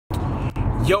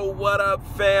Yo, what up,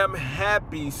 fam?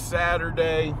 Happy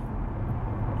Saturday.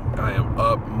 I am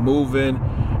up, moving,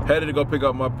 headed to go pick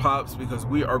up my pops because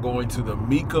we are going to the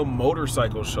Mika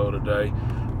motorcycle show today.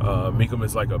 Mika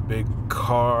is like a big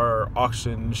car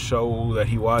auction show that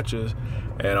he watches,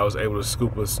 and I was able to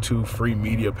scoop us 2 free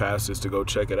media passes to go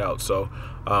check it out. So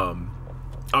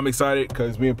I'm excited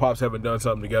because me and Pops haven't done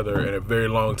something together in a very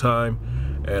long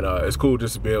time, and it's cool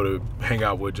just to be able to hang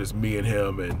out with just me and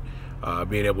him and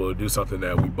being able to do something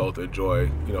that we both enjoy,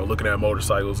 you know, looking at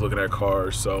motorcycles, looking at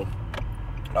cars. So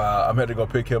I'm headed to go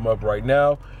pick him up right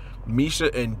now.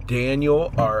 Misha and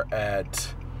Daniel are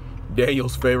at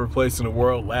Daniel's favorite place in the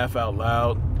world, Laugh Out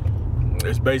Loud.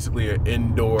 It's basically an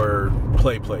indoor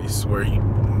play place where he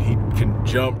can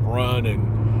jump, run,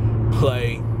 and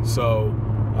play. So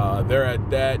they're at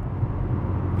that,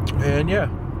 and yeah,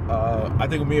 I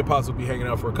think me and Pops will be hanging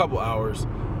out for a couple hours.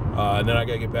 And then I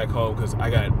gotta get back home because I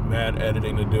got mad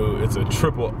editing to do. It's a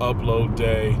triple upload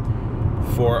day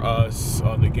for us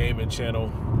on the gaming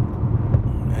channel,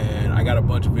 and I got a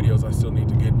bunch of videos I still need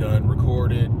to get done,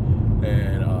 recorded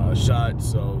and shot.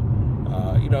 So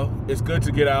you know, it's good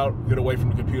to get out, get away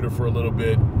from the computer for a little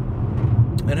bit,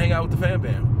 and hang out with the fam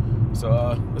bam.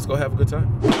 So let's go have a good time.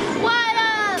 What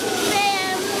up,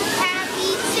 fam?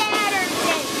 Happy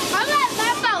Saturday. I'm at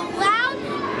Laugh Out Loud,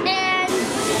 and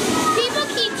people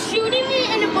keep shooting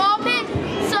me in the ball pit,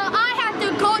 so I have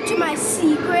to go to my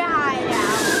secret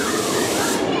hideout.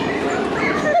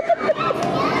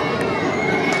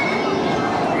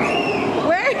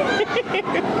 Where?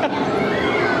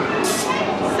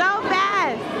 So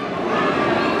fast.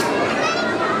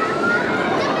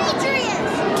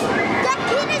 Demetrius, that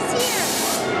kid is here.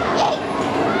 Yay.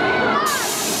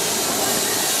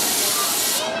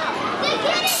 The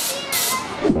kid is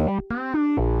here.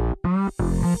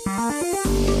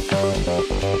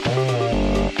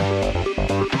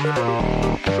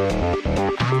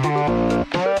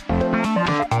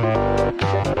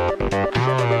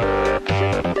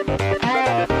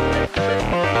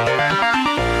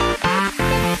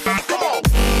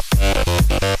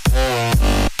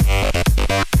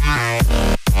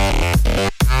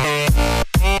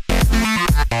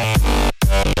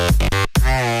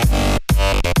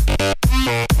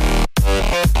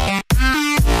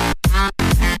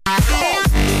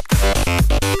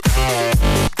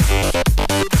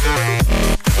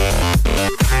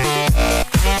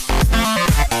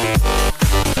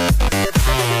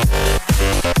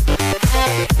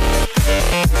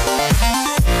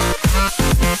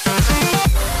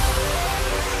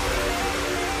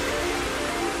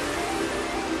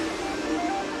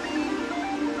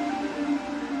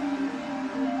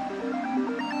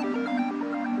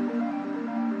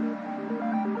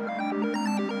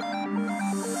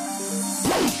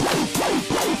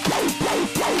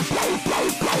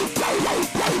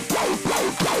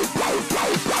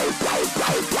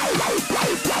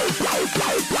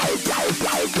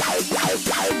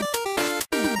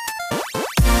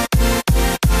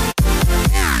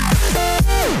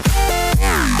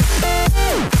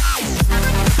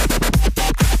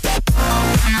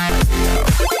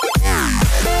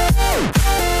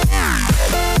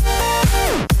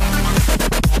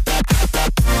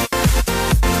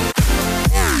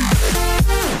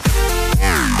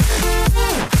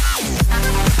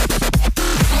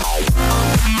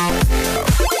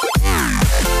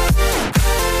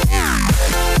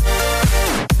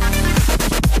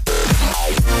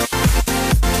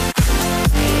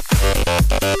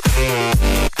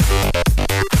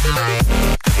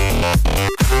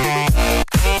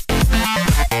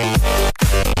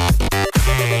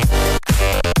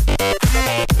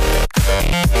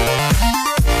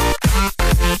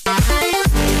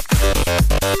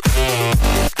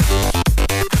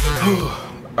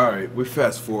 Alright, we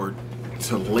fast forward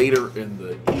to later in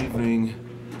the evening,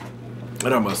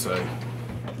 and I must say,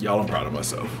 y'all, I'm proud of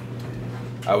myself.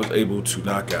 I was able to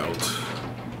knock out,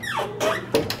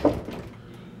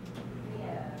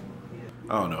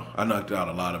 I don't know, I knocked out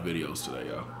a lot of videos today,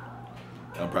 y'all.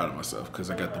 I'm proud of myself because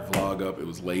I got the vlog up. It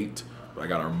was late, but I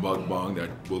got our mukbang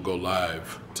that will go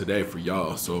live today for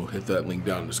y'all. So hit that link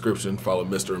down in the description. Follow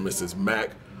Mr. and Mrs.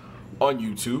 Mac on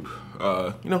YouTube.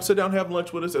 You know, sit down and have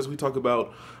lunch with us as we talk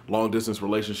about long distance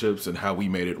relationships and how we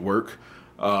made it work.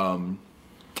 Then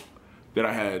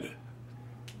I had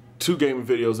 2 gaming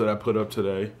videos that I put up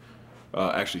today.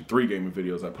 Actually 3 gaming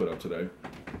videos I put up today.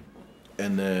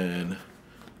 And then,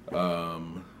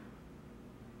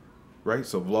 right,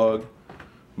 so vlog,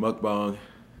 mukbang,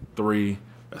 3,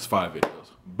 that's 5 videos.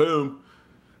 Boom,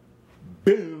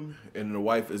 boom. And the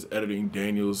wife is editing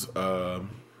Daniel's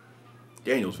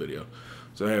video.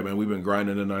 So hey man, we've been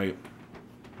grinding tonight.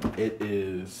 It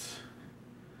is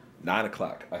 9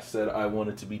 o'clock. I said I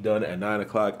wanted to be done at 9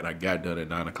 o'clock, and I got done at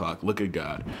 9 o'clock. Look at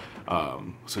God.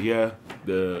 So yeah,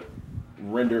 the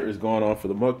render is going on for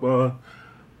the mukbang.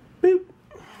 Beep.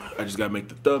 I just gotta make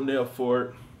the thumbnail for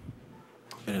it,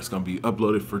 and it's gonna be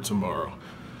uploaded for tomorrow.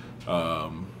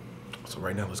 So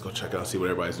right now, let's go check out and see what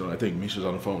everybody's doing. I think Misha's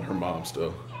on the phone with her mom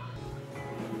still.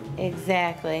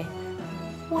 Exactly.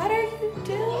 What are you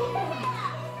doing?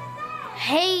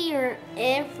 Hey, you're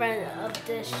in front of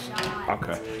this shot.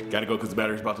 Okay, gotta go because the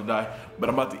battery's about to die, but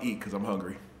I'm about to eat because I'm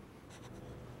hungry.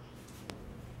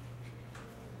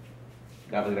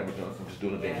 Now look at that, I'm just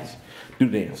doing a dance. Do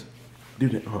the dance. Do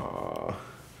the, aww.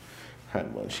 Hi,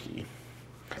 Munchkie.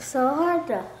 So hard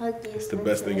to hug these. It's the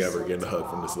best thing ever, getting a hug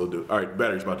from this little dude. All right,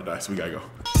 battery's about to die, so we gotta go.